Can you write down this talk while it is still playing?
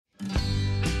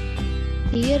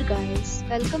Dear guys,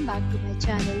 welcome back to my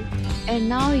channel and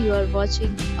now you are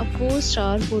watching a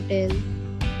 4-star hotel.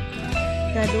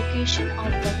 The location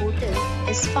of the hotel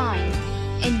is fine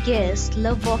and guests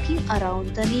love walking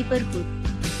around the neighborhood.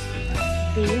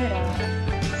 There are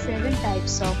 7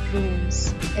 types of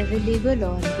rooms available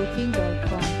on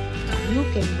booking.com. You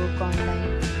can book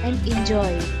online and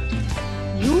enjoy it.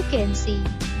 You can see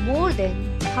more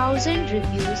than 1000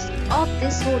 reviews of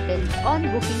this hotel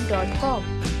on booking.com.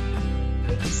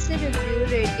 Its review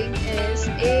rating is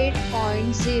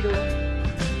 8.0,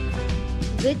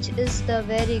 which is the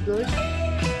very good.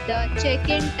 The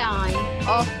check-in time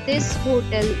of this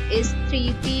hotel is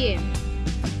 3 p.m.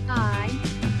 and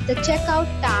the checkout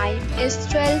time is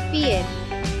 12 p.m.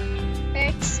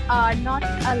 Pets are not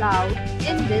allowed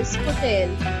in this hotel.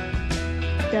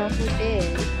 The hotel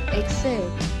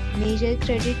accepts major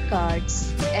credit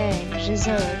cards and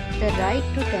reserve the right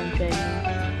to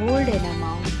temporarily hold an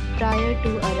amount prior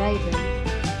to arrival.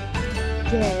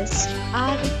 Guests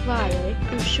are required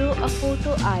to show a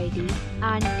photo ID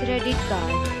and credit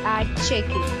card at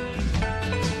check-in.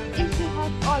 If you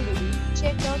have already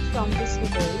checked out from this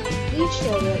hotel, please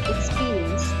share your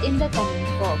experience in the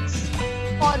comment box.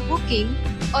 For booking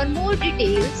or more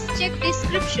details, check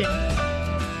description.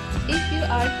 If you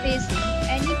are facing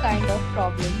any kind of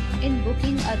problem in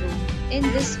booking a room in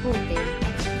this hotel,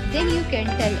 then you can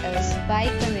tell us by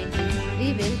commenting.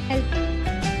 We will help you.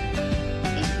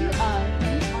 If you are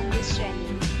new on this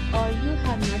channel or you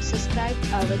have not subscribed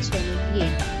our channel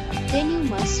yet, then you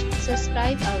must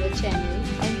subscribe our channel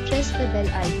and press the bell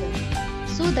icon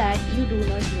so that you do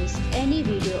not miss any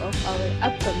video of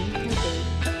our upcoming hotel.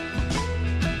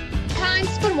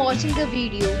 Thanks for watching the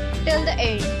video till the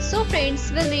end. So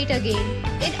friends, we'll meet again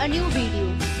in a new video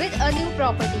with a new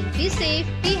property. Be safe,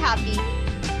 be happy.